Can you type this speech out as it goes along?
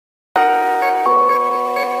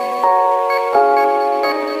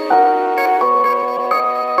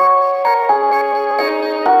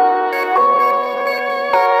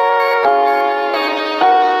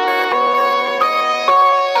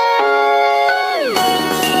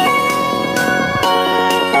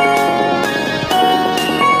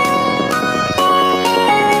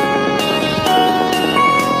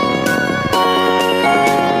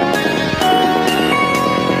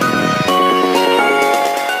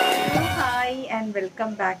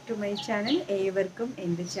welcome back to my channel. ഏവർക്കും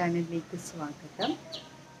എൻ്റെ ചാനലിലേക്ക് സ്വാഗതം.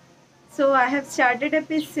 So I have started up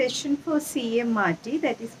a session for CAMRT,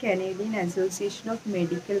 that is Canadian Association of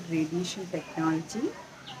Medical Radiation Technology,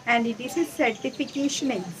 and it is a certification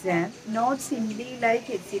exam, not simply like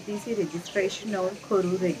HCPC registration or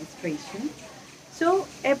CORU registration. So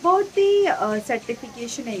about the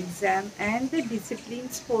certification exam and the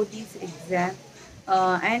disciplines for this exam,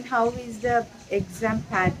 and how is the exam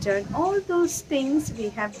pattern, all those things we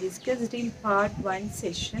have discussed in part 1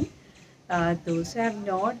 session. Those who have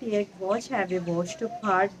not yet watched, have watched to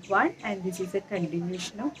part 1, and this is a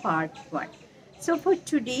continuation of part 1. So for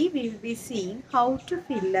today we will be seeing how to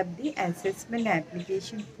fill up the assessment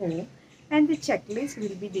application form, and the checklist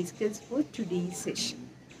will be discussed for today's session.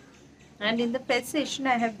 And in the first session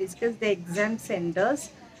I have discussed the exam centers.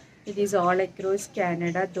 It is all across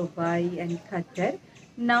Canada, Dubai and Qatar.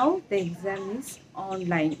 Now the exam is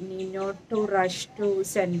online. You need not to rush to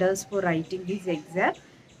centers for writing this exam.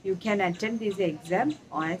 You can attend this exam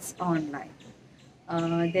as online.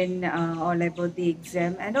 Then all about the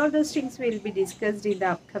exam and all those things will be discussed in the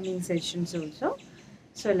upcoming sessions also.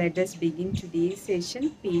 So let us begin today's session.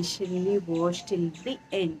 Patiently watch till the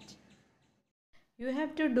end. You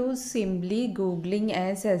have to do simply googling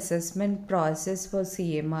as assessment process for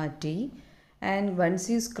CAMRT, and once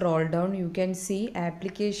you scroll down you can see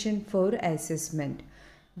application for assessment.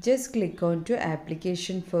 Just click on to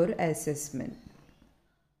application for assessment.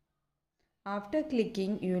 After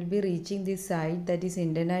clicking you will be reaching the site, that is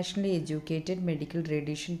Internationally Educated Medical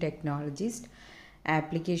Radiation Technologist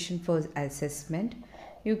application for assessment.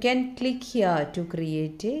 You can click here to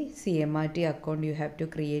create a CAMRT account. You have to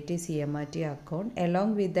create a CAMRT account. Along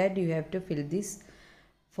with that you have to fill this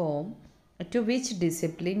form to which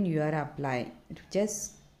discipline you are applying.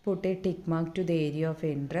 Just put a tick mark to the area of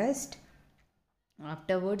interest.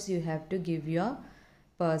 Afterwards you have to give your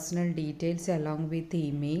personal details along with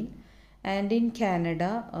email. And in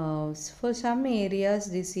Canada, for some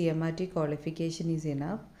areas this CAMRT qualification is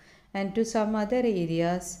enough, and to some other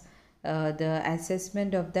areas the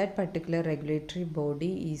assessment of that particular regulatory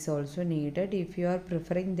body is also needed. If you are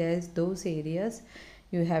preferring those areas,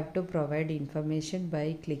 you have to provide information by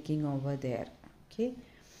clicking over there. Okay.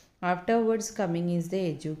 Afterwards coming is the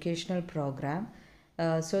educational program.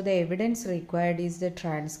 So the evidence required is the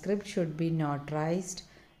transcript should be notarized,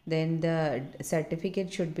 then the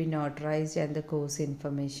certificate should be notarized, and the course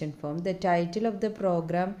information form. The title of the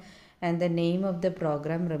program and the name of the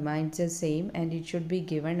program remains the same, and it should be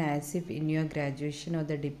given as if in your graduation or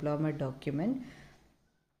the diploma document.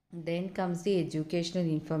 Then comes the educational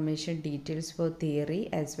information details for theory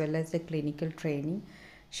as well as the clinical training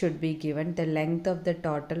should be given. The length of the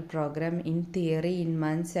total program in theory in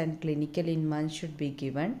months and clinical in months should be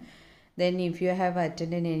given. Then if you have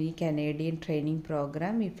attended any Canadian training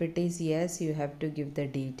program, if it is yes, you have to give the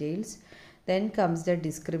details. Then comes the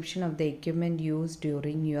description of the equipment used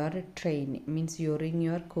during your training, means during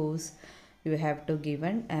your course you have to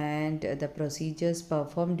given, and the procedures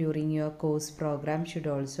performed during your course program should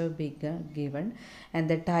also be given, and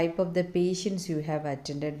the type of the patients you have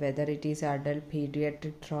attended, whether it is adult,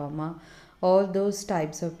 pediatric, trauma, all those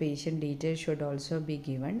types of patient details should also be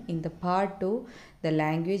given. In the part 2, the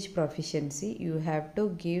language proficiency, you have to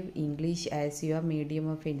give English as your medium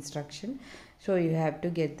of instruction, so you have to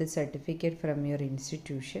get the certificate from your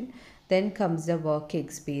institution. Then comes the work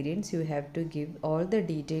experience. You have to give all the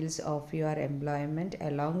details of your employment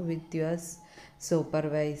along with your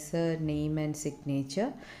supervisor name and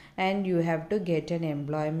signature, and you have to get an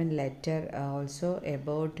employment letter also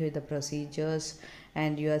about the procedures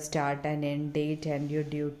and your start and end date and your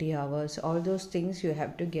duty hours. All those things you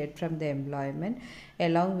have to get from the employment.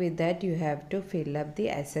 Along with that you have to fill up the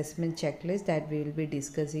assessment checklist that we will be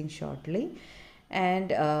discussing shortly.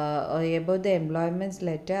 And about the employment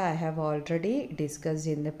letter I have already discussed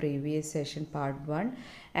in the previous session part 1.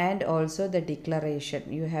 And also the declaration,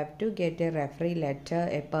 you have to get a referee letter.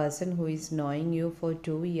 A person who is knowing you for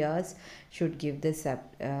 2 years should give this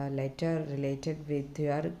letter related with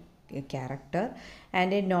your character.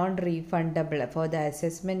 And a non-refundable, for the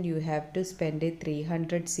assessment you have to spend a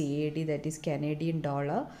 300 CAD, that is Canadian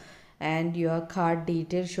dollar, and your card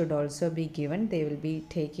details should also be given. They will be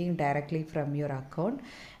taking directly from your account.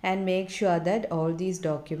 And make sure that all these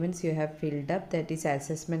documents you have filled up, that is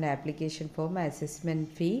assessment application form, assessment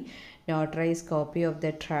fee, notarized copy of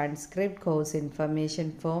the transcript, course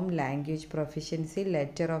information form, language proficiency,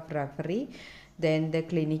 letter of referee, then the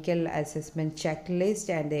clinical assessment checklist,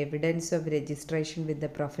 and the evidence of registration with the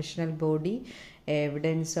professional body,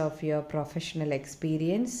 evidence of your professional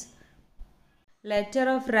experience, Letter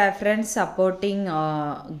of reference supporting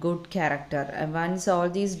good character. And once all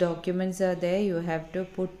these documents are there, you have to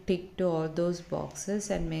put tick to all those boxes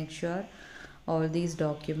and make sure all these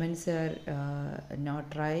documents are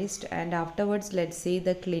notarized. And afterwards, let's see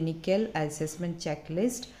the clinical assessment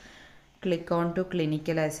checklist. Click on to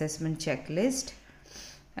clinical assessment checklist,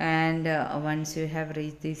 and once you have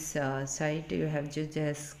reached this site, you have to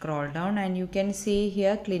just scroll down and you can see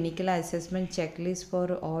here clinical assessment checklist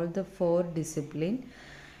for all the 4 discipline,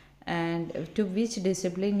 and to which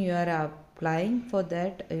discipline you are applying. For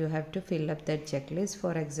that you have to fill up that checklist.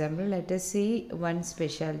 For example, let us see one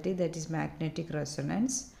specialty, that is magnetic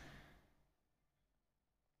resonance.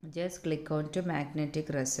 Just click on to magnetic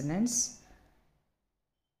resonance.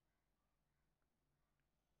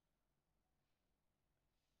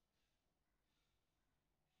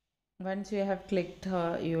 Once you have clicked,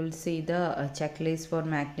 you will see the checklist for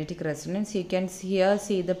magnetic resonance. You can here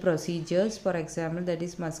see the procedures. For example, that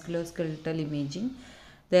is musculoskeletal imaging.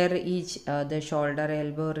 There each the shoulder,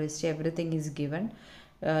 elbow, wrist, everything is given.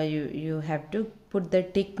 You have to put the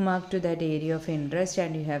tick mark to that area of interest,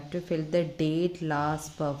 and you have to fill the date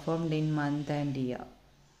last performed in month and year.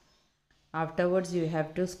 Afterwards, you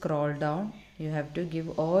have to scroll down. You have to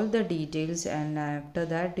give all the details, and after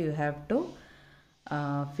that you have to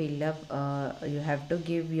fill up, you have to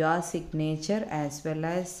give your signature, as well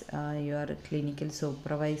as your clinical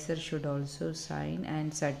supervisor should also sign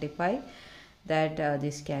and certify that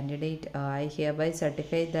this candidate, I hereby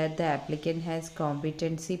certify that the applicant has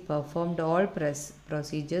competency performed all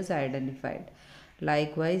procedures identified.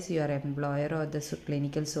 Likewise, your employer or the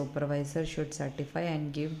clinical supervisor should certify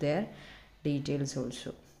and give their details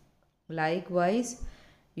also. Likewise,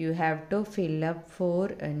 you have to fill up for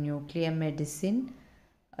nuclear medicine.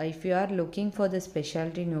 If you are looking for the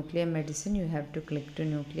specialty nuclear medicine, you have to click to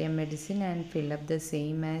nuclear medicine and fill up the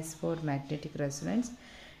same as for magnetic resonance.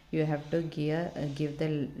 You have to give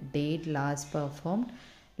the date last performed.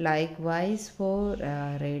 Likewise, for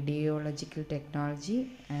radiological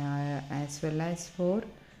technology, as well as for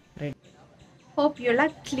Hope you are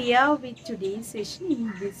clear with today's session.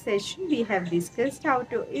 In this session, we have discussed how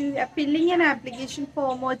to filling an application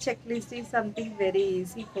form or checklist is something very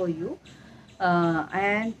easy for you.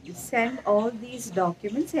 And send all these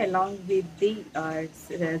documents along with the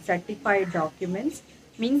certified documents,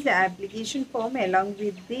 means the application form along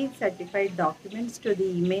with the certified documents to the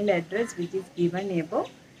email address which is given above.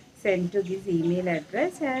 Send to this email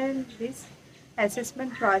address, and this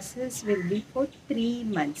assessment process will be for 3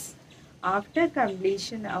 months. After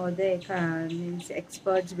completion, our means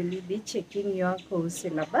experts will be checking your course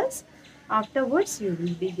syllabus. Afterwards, you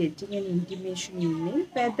will be getting an intimation email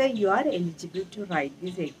whether you are eligible to write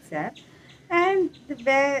this exam, and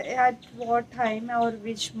where, at what time or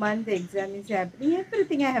which month the exam is happening.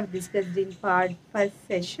 Everything I have discussed in part first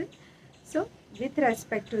session. So, with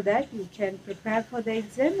respect to that, you can prepare for the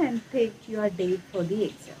exam and take your date for the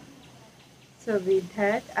exam. So with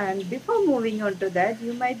that, and before moving on to that,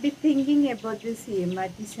 you might be thinking about the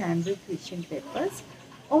CAMRT sample question papers.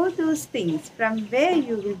 All those things, from where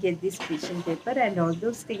you will get this question paper, and all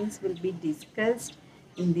those things will be discussed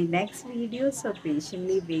in the next video. So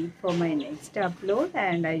patiently wait for my next upload,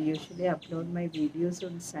 and I usually upload my videos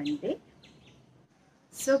on Sunday.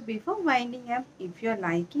 So before winding up, if you're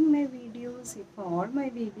liking my videos, if all my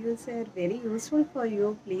videos are very useful for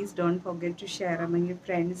you, please don't forget to share among your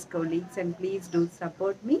friends, colleagues, and please do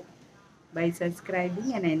support me by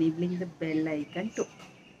subscribing and enabling the bell icon too.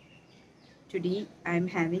 Today I'm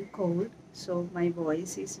having cold, so my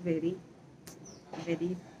voice is very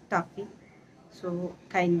toughy. So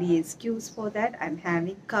kindly excuse for that. I'm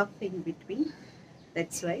having cough in between.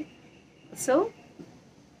 That's why. So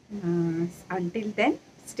until then,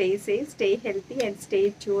 stay safe, stay healthy, and stay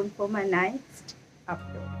tuned for my next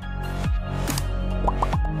upload.